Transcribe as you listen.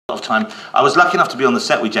of time. I was lucky enough to be on the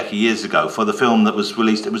set with Jackie years ago for the film that was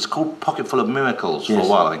released. It was called Pocket Full of Miracles for a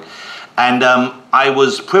while, I think. And I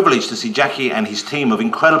was privileged to see Jackie and his team of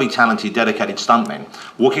incredibly talented, dedicated stuntmen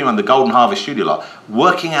walking around the Golden Harvest studio lot,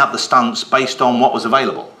 working out the stunts based on what was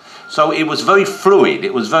available. So it was very fluid.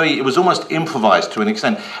 It was almost improvised to an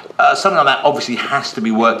extent. Something like that obviously has to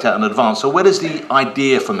be worked out in advance. So where does the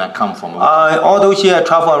idea from that come from? All those years I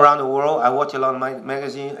travel around the world. I watch a lot of my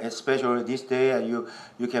magazines, especially this day. You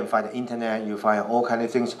can find the internet. You find all kind of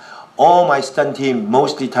things. All my stunt team,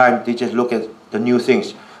 most of the time, they just look at the new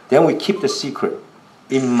things. Then we keep the secret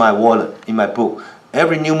in my wallet, in my book.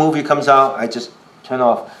 Every new movie comes out, I just turn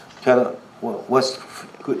what's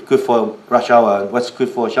good for Rush Hour, what's good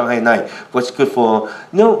for Shanghai Night, what's good for,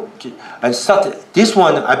 and start. This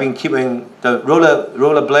one I've been keeping the roller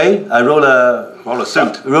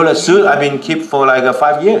suit I've been keep for like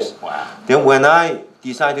 5 years. Wow. Then when I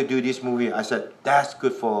decided to do this movie, I said that's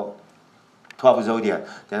good for 12 Zodiac.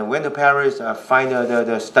 Then I went to Paris, I find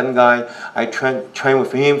the stunt guy, I train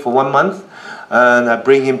with him for 1 month, and I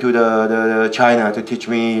bring him to the China to teach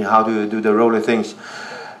me how to do the roller things.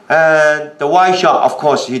 And the wide shot, of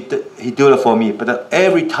course, he do it for me. But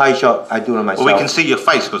every tight shot, I do it myself. Well, we can see your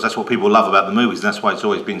face because that's what people love about the movies, and that's why it's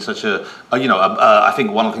always been such I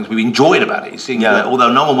think one of the things we've enjoyed about it is seeing.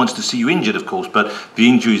 Although no one wants to see you injured, of course, but the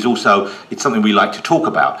injuries also, it's something we like to talk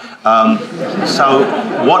about. So,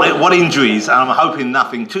 what injuries? And I'm hoping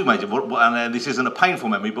nothing too major. And this isn't a painful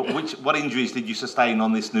memory, but what injuries did you sustain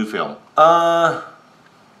on this new film? I've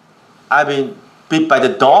been bit by the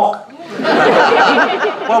dog.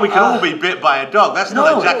 Well, we can all be bit by a dog. That's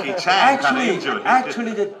not a Jackie Chan kind of injury.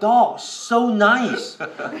 Actually, the dog so nice,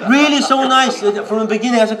 really so nice. From the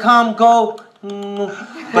beginning, I said, "Come, go,"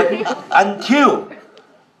 but until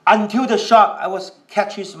the shot, I was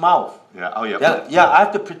catch his mouth. Yeah. Oh yeah. Yeah. I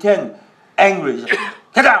have to pretend angry.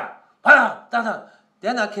 Get down, down.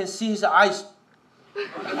 Then I can see his eyes.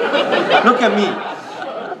 Look at me.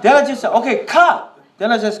 Then I just said, "Okay, cut."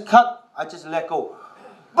 Then I just cut. I just let go.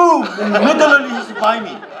 Boom! Literally, he's by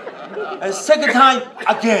me. And second time,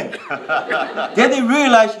 again. Then they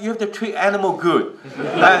realize you have to treat animal good.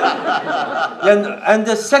 And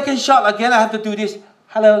the second shot, again, I have to do this.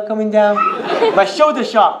 Hello, coming down. My shoulder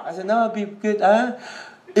shot. I said, no, it'll be good.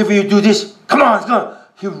 If you do this, come on.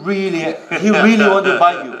 He really want to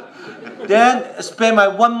bite you. Then I spend my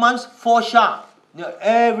 1 month, 4 shots.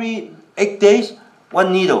 Every 8 days,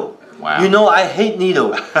 1 needle. Wow. I hate needle.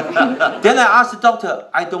 Then I asked the doctor,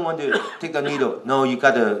 I don't want to take the needle. No, you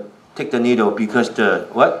gotta take the needle because the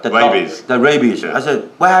rabies. The rabies. Yeah. I said,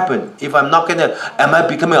 what happened? If I'm not gonna, am I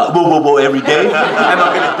becoming a every day? Am I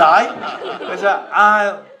gonna die?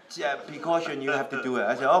 I said, precaution, you have to do it.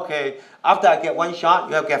 I said, okay. After I get 1 shot,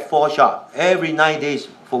 you have to get 4 shots. Every 9 days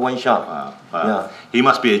for 1 shot. Wow. Yeah. He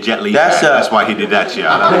must be a Jet Li fan. That's why he did that shit.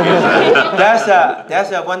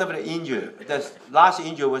 That's one of the injuries. The last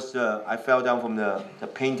injury was I fell down from the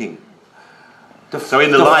painting. The floor,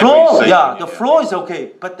 the floor is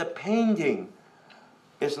okay, but the painting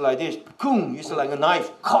is like this. Boom! It's like a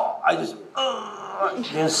knife. I just.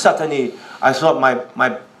 Then suddenly I thought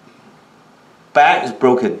my back is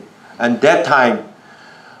broken, and that time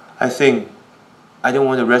I think I don't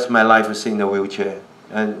want to rest my life sitting in a wheelchair.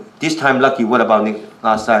 And this time lucky. What about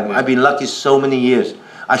last time? I've been lucky so many years.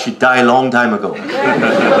 I should die a long time ago.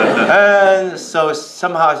 And so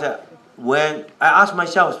somehow I said, when I asked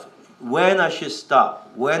myself when I should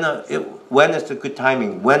stop, when is the good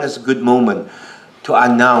timing, when is a good moment to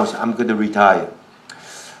announce I'm going to retire.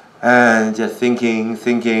 And just thinking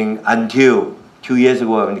until 2 years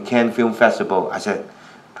ago in the Cannes Film Festival, I said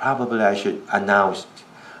probably I should announce.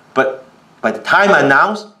 But by the time I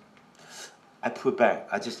announced, I put back.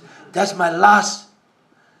 That's my last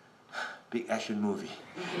big action movie.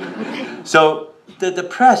 So the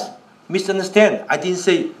press misunderstand. I didn't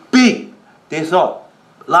say big. They thought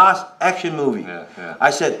last action movie. Yeah.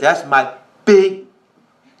 I said that's my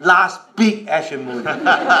last big action movie.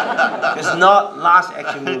 It's not last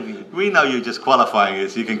action movie. We know you're just qualifying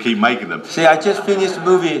it so you can keep making them. See, I just finished the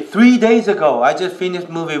movie 3 days ago. I just finished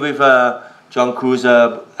the movie with John Cruise,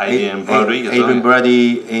 Adrian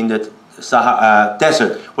Brody in the Sahara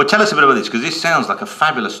desert. Well, tell us a bit about this, because this sounds like a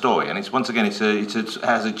fabulous story, and it's once again it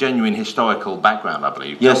has a genuine historical background, I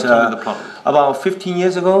believe. Yes, tell me the plot. About 15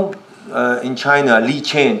 years ago, in China, Li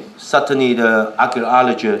Chen, suddenly the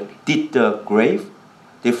archaeologist did the grave.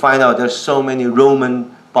 They find out there's so many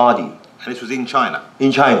Roman body. And this was in China?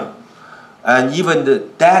 In China. And even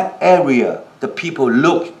that area, the people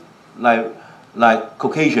look like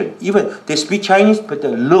Caucasian. Even they speak Chinese, but the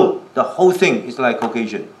look, the whole thing is like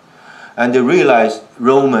Caucasian. and they realized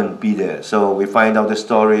Roman be there. So we find out the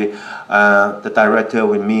story. The director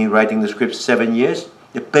with me writing the script 7 years.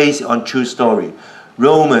 They're based on true story.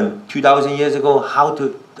 Roman 2,000 years ago, how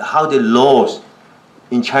they lost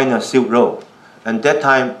in China Silk Road, and that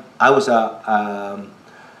time I was I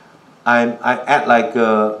act like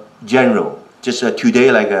a general, just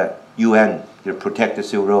today like a UN to protect the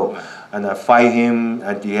Silk Road, and I fight him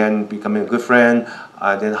at the end, becoming a good friend.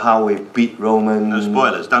 Then how we beat Roman. No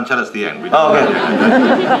spoilers. Don't tell us the end. Okay.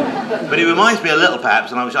 But it reminds me a little,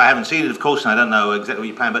 perhaps, and I haven't seen it, of course, and I don't know exactly what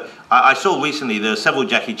you plan. But I saw recently there are several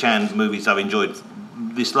Jackie Chan movies I've enjoyed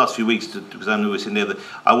this last few weeks because I knew we were sitting there.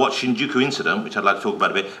 I watched Shinjuku Incident, which I'd like to talk about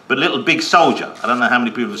a bit. But Little Big Soldier. I don't know how many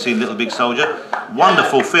people have seen Little Big Soldier.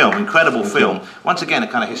 Wonderful film, incredible film. Once again, a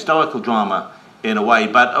kind of historical drama in a way,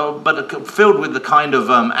 but filled with the kind of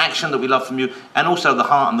action that we love from you, and also the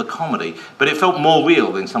heart and the comedy. But it felt more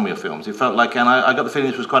real than some of your films. It felt like, and I got the feeling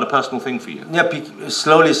this was quite a personal thing for you. Yeah,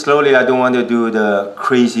 slowly, I don't want to do the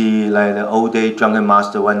crazy, like the old day drunken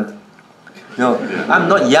master one. No, I'm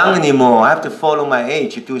not young anymore. I have to follow my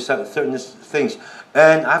age to do certain things,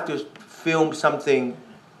 and I have to film something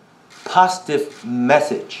positive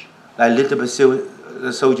message, like Little Bit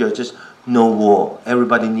Soldier, just no war.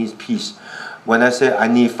 Everybody needs peace. When I say I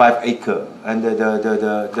need 5 acres, and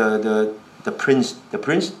the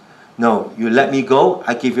prince, no, you let me go,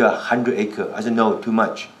 I give you 100 acres. I said no, too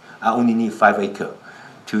much. I only need 5 acres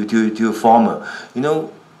to farmer. You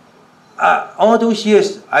know, all those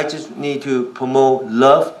years I just need to promote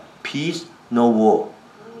love, peace, no war.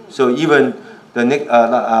 So even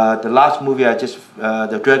the last movie I just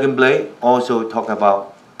the Dragon Blade also talked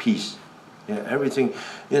about peace. Yeah, everything.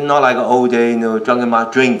 It's not like an old day, you know, drunken man,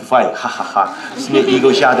 drink, fight, ha ha ha, snake,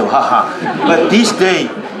 eagle, shadow, ha ha. But this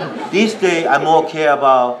day, I more care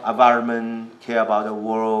about environment, care about the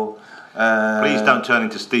world. Please don't turn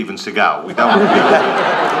into Steven Seagal. We don't want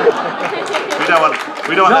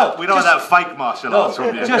that fake martial arts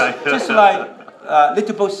from you. Just like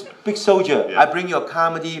Little Big Soldier. Yeah. I bring your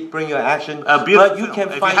comedy, bring your action. But you can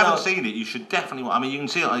if find you haven't seen it, you should definitely. I mean, you can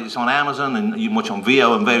see it. It's on Amazon, and you can watch on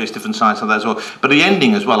VO and various different sites like that as well. But the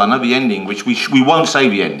ending as well. I know the ending, which we won't say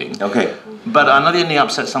the ending. Okay. But I know the ending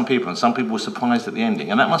upset some people, and some people were surprised at the ending.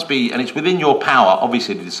 And that must be, and it's within your power,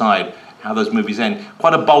 obviously, to decide how those movies end.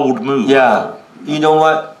 Quite a bold move. Yeah. You know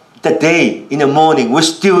what? The day in the morning, we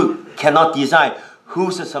still cannot decide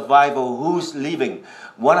who's a survivor, who's leaving,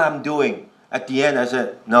 what I'm doing. At the end, I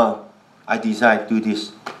said, no, I decide to do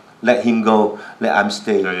this. Let him go, let him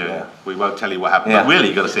stay. Yeah. We won't tell you what happened, but really,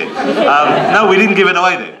 you've got to see it. No, we didn't give it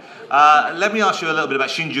away then. Let me ask you a little bit about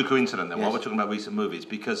Shinjuku Incident then, while we're talking about recent movies,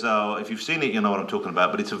 because if you've seen it, you know what I'm talking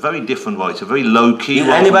about, but it's a very different role. It's a very low-key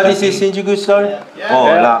role. Anybody see Shinjuku story? Yeah. Oh,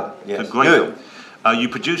 yes. It's a great film. You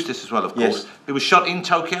produced this as well, of course. It was shot in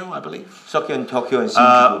Tokyo, I believe. Tokyo and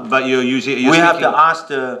Shinjuku. But you're using... We have to ask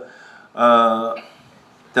the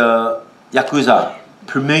Yakuza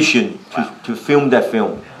permission to film that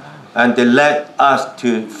film, and they let us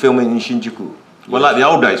to film it in Shinjuku. Well, like the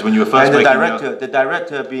old days when you were first making the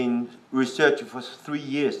director been researching for 3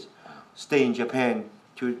 years, stay in Japan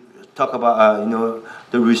to talk about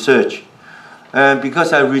the research, and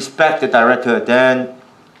because I respect the director, then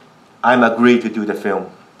I'm agreed to do the film.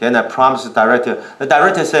 Then I promised the director. The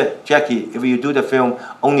director said, Jackie, if you do the film,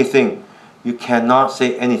 only thing, you cannot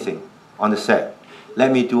say anything on the set. Let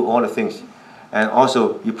me do all the things. And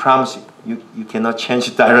also, you promise you cannot change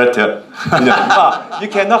the director. You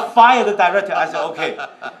cannot fire the director. I said, okay.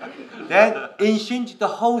 Then in Shinjuku, the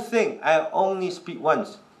whole thing, I only speak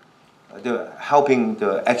once. Helping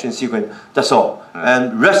the action sequence, that's all.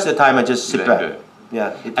 And rest of the time, I just sit back.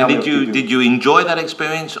 Yeah. And did you enjoy that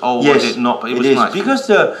experience, or was it not? It was nice. Because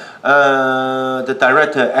the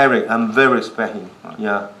director Eric, I'm very respecting.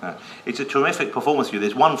 Yeah. It's a terrific performance for you.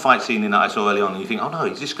 There's one fight scene in that I saw early on, and you think, oh no,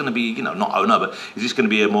 is this going to be, not oh no, but is this going to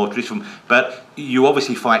be a more traditional? But you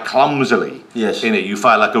obviously fight clumsily. Yes. In it, you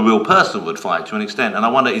fight like a real person would fight to an extent. And I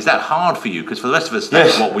wonder, is that hard for you? Because for the rest of us,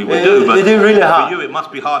 that's what we would do. But it is really hard. For you, it must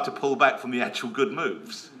be hard to pull back from the actual good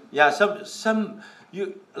moves. Yeah. Some.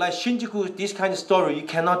 You like Shinjuku, this kind of story, you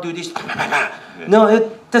cannot do this. No,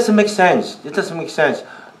 it doesn't make sense. It doesn't make sense.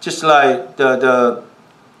 Just like the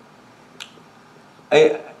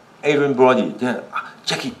Adrian Brody,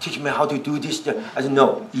 Jackie, teach me how to do this. I said,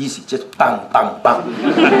 no, easy, just bang, bang, bang.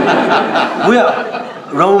 We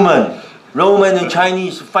are Roman and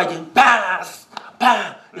Chinese fighting, bang,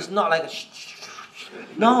 bang. It's not like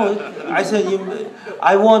no. I said,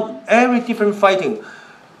 I want every different fighting.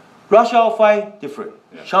 Rush hour fight different.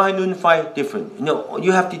 Shanghai noon fight different.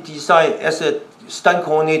 You have to decide as a stunt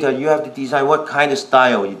coordinator, you have to decide what kind of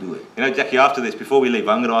style you do it. You know, Jackie, after this, before we leave,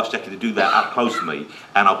 I'm going to ask Jackie to do that up close to me,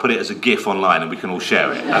 and I'll put it as a GIF online, and we can all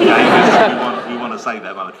share it. Okay? we want to save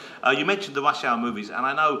that moment. You mentioned the Rush Hour movies, and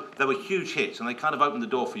I know they were huge hits, and they kind of opened the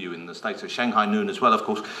door for you in the States. So Shanghai Noon as well, of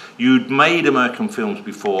course. You'd made American films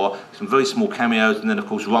before, some very small cameos, and then, of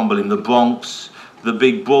course, Rumble in the Bronx, The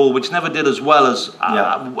Big Brawl, which never did as well as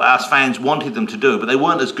us fans wanted them to do, but they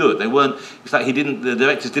weren't as good. They weren't. It's like the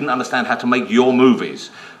directors didn't understand how to make your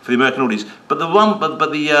movies for the American audience. But the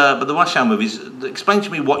Rush Hour movies. Explain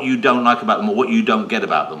to me what you don't like about them, or what you don't get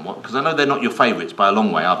about them, because I know they're not your favourites by a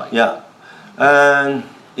long way, are they? Yeah, and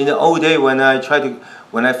in the old day when I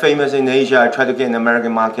famous in Asia, I try to get in the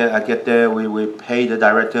American market. I get there, we pay the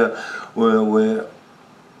director,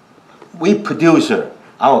 we producer.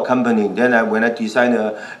 Our company. Then when I design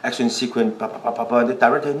an action sequence, the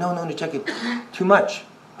director, no, check it, too much.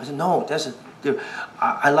 I said, no,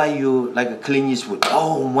 I like you like a Clint Eastwood.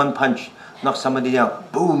 Oh, one punch, knock somebody down,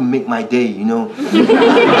 boom, make my day, you know.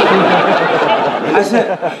 I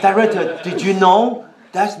said, director, did you know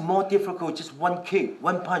that's more difficult? Just one kick,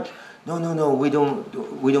 one punch. No, we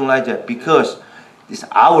don't like that because it's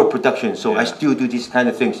our production. So I still do these kind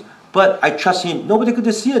of things. But I trust him. Nobody could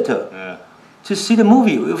see it. To see the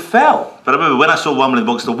movie, it fell. But I remember when I saw Rumble in the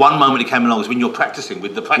Bronx, the one moment it came along was when you're practicing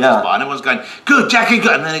with the practice bar, and everyone's going, "Good, Jackie,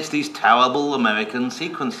 good," and then it's these terrible American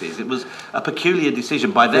sequences. It was a peculiar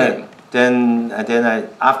decision by them. Then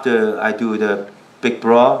after I do the Big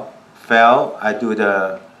Brawl, fell. I do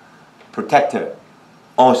the Protector,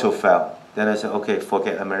 also fell. Then I said, okay,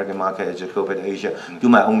 forget American market, I just go back to Asia, do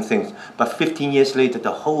my own things. But 15 years later, the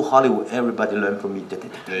whole Hollywood, everybody learned from me.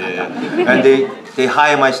 And they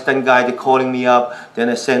hire my stunt guy, they're calling me up. Then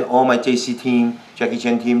I send all my JC team, Jackie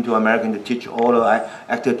Chan team to American to teach all the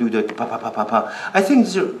actors do the pa. I think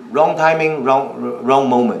it's a wrong timing, wrong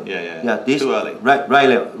moment. This, too early.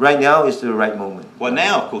 Right now is the right moment. Well,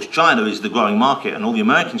 now, of course, China is the growing market, and all the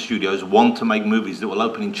American studios want to make movies that will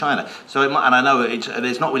open in China. So, and I know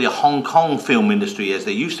there's not really a Hong Kong film industry as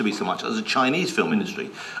there used to be so much as a Chinese film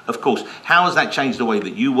industry. Of course, how has that changed the way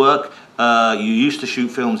that you work? You used to shoot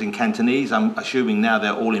films in Cantonese. I'm assuming now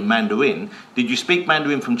they're all in Mandarin. Did you speak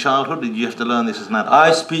Mandarin from childhood? Did you have to learn this as an adult?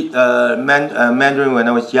 I speak Mandarin when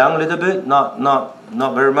I was young, a little bit, not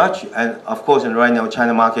very much. And of course, in right now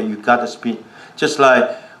China market, you got to speak. Just like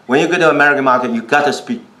when you go to American market, you got to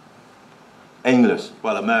speak English.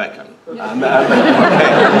 Well, American. Okay.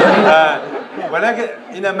 When I get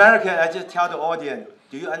in America, I just tell the audience,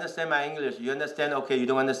 do you understand my English? You understand? Okay, you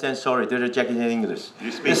don't understand? Sorry, there's a Jackie Chan English.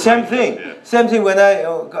 The same thing. Same thing when I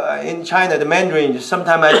in China, the Mandarin.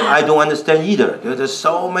 Sometimes I don't understand either. There's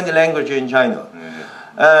so many languages in China.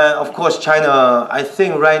 Of course, China. I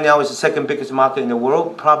think right now is the second biggest market in the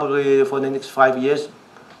world. Probably for the next 5 years,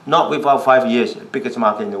 not without 5 years, biggest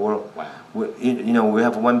market in the world. Wow. We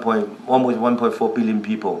have almost 1.4 billion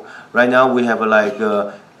people. Right now we have like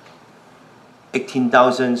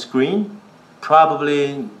 18,000 screen.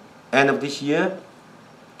 Probably end of this year,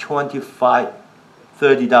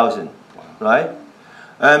 30,000, right?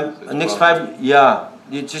 Next 5,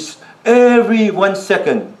 you just every 1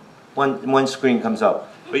 second, one screen comes up.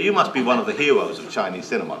 But you must be one of the heroes of Chinese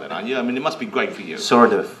cinema, then, aren't you? I mean, it must be great for you.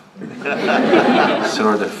 Sort of.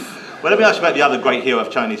 Sort of. Well, let me ask you about the other great hero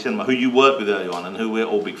of Chinese cinema, who you worked with early on, and who we're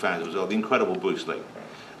all big fans of as well, the incredible Bruce Lee.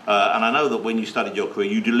 And I know that when you started your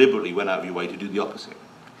career, you deliberately went out of your way to do the opposite.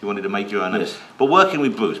 You wanted to make your own. Yes. But working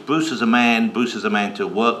with Bruce as a man to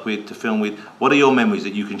work with, to film with, what are your memories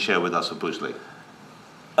that you can share with us of Bruce Lee?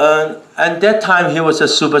 At that time, he was a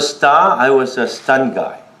superstar. I was a stunt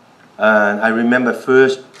guy. And I remember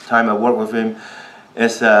first time I worked with him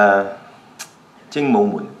is Jing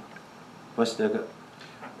Moumun. What's the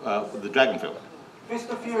Dragon film. Fist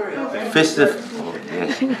of Fury. Fist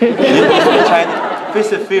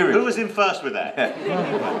of Fury. Who was in first with that? Get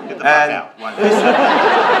the fuck out.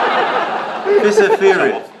 Fist of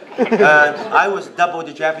Fury. I was double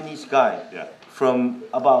the Japanese guy. From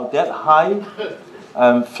about that high,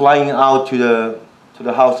 flying out to the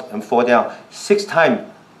house and fall down. 6 times,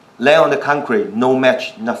 land on the concrete, no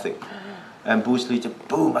match, nothing. And Bruce Lee just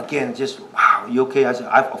boom again, just wow, you okay? I said,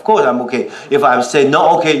 of course I'm okay. If I say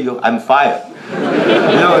no okay, I'm fired.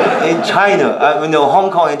 In China, Hong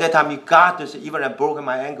Kong at that time, you got to say, even I broken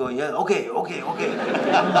my ankle, okay.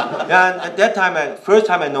 And at that time, first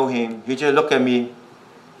time I know him, he just looked at me.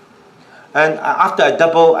 And after I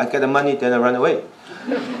double, I get the money, then I run away.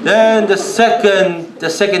 Then the second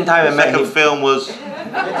time I met him. The second film was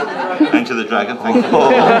Enter the Dragon. Thank you.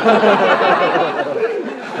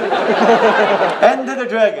 Enter the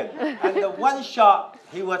Dragon. And the one shot,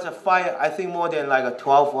 he was a fire, I think more than like a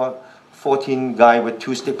 12 or 14 guy with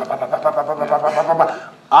 2 sticks.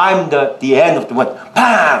 I'm the end of the one.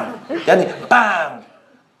 Bam! Then bam!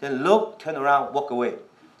 Then look, turn around, walk away.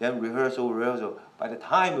 Then rehearsal. By the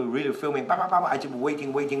time we're really filming, I just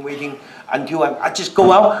waiting until I just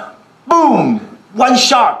go out. Boom! One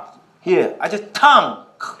shot. Here, I just tongue.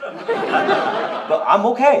 But I'm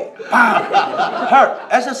okay.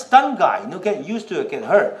 Hurt. As a stunt guy, get used to it, get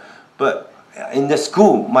hurt. But in the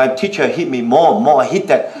school, my teacher hit me more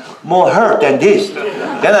hurt than this.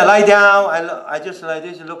 Then I lie down, I just like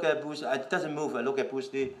this, look at Bruce, it doesn't move, I look at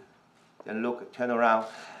Bruce Lee, then turn around.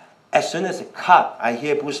 As soon as it cut, I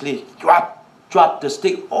hear Bruce Lee drop the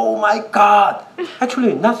stick. Oh my God!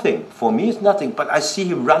 Actually, nothing. For me, it's nothing. But I see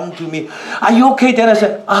him run to me. Are you okay? Then I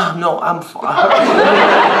said, no, I'm fine.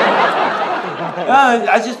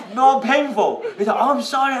 I just more painful. He said, I'm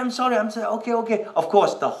sorry. I said, okay. Of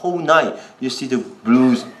course, the whole night you see the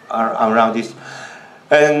blues around this,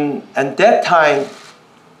 and that time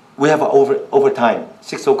we have overtime.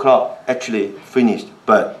 6 o'clock actually finished,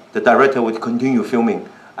 but the director would continue filming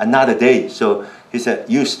another day. So he said,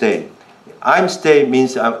 you stay. I'm stay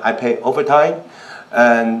means I pay overtime,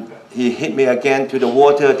 and he hit me again to the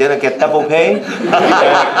water, then I get double pay.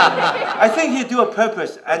 I think he do a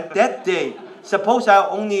purpose, and that day, suppose I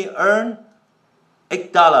only earn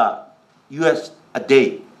 $8 US a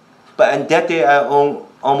day, but on that day I earn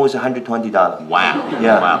almost $120. Wow.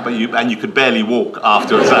 Yeah. Wow. But you could barely walk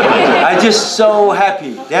afterwards. I'm just so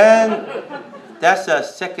happy. Then that's the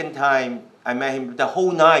second time I met him. The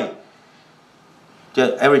whole night.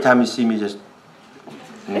 Just every time you see me, just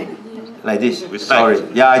like this. Respect. Sorry.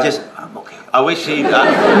 Yeah, I'm okay. I wish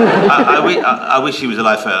I wish he was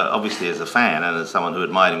alive, obviously as a fan and as someone who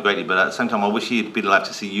admired him greatly. But at the same time, I wish he'd been alive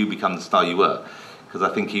to see you become the star you were, because I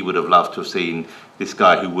think he would have loved to have seen this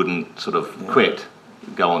guy who wouldn't sort of quit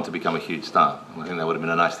go on to become a huge star. I think that would have been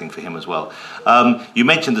a nice thing for him as well. You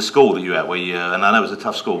mentioned the school that you were at, and I know it was a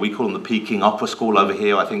tough school. We call them the Peking Opera School over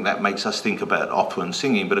here. I think that makes us think about opera and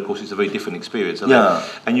singing, but of course it's a very different experience. Yeah.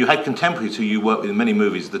 And you had contemporaries who you worked with in many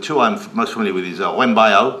movies. The two I'm most familiar with is Wen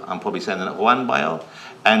Bao, I'm probably saying that, Wen Bao,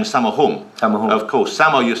 and Sammo Hung. Of course.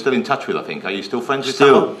 Sammo you're still in touch with, I think. Are you still friends with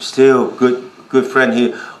Sammo? Still good friend.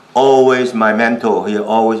 He always my mentor. He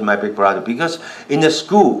always my big brother. Because in the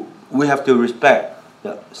school, we have to respect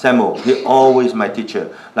Sammo. He always my teacher.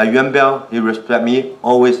 Like Yuan Biao, he respect me.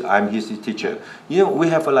 Always I'm his teacher. We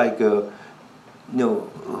have who's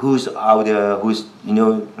out there, who's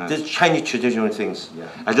the Chinese traditional things. Yeah.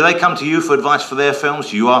 And do they come to you for advice for their films?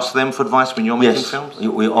 Do you ask them for advice when you're making films? Yes,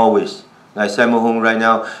 we always. Like Sammo Hung right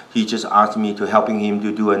now, he just asked me to helping him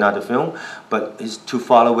to do another film, but it's too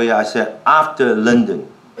far away. I said after London,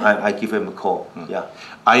 I give him a call. Yeah.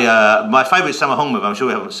 My favourite Sammo Hung movie, I'm sure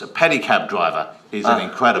we have, a Pedicab Driver. Is an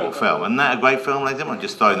incredible film. Isn't that a great film, ladies and gentlemen? I'm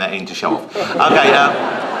just throwing that in to show off. Okay,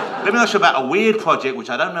 let me ask you about a weird project which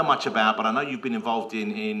I don't know much about, but I know you've been involved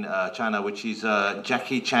in China, which is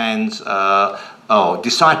Jackie Chan's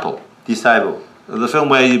Disciple. Disciple. The film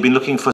where you've been looking for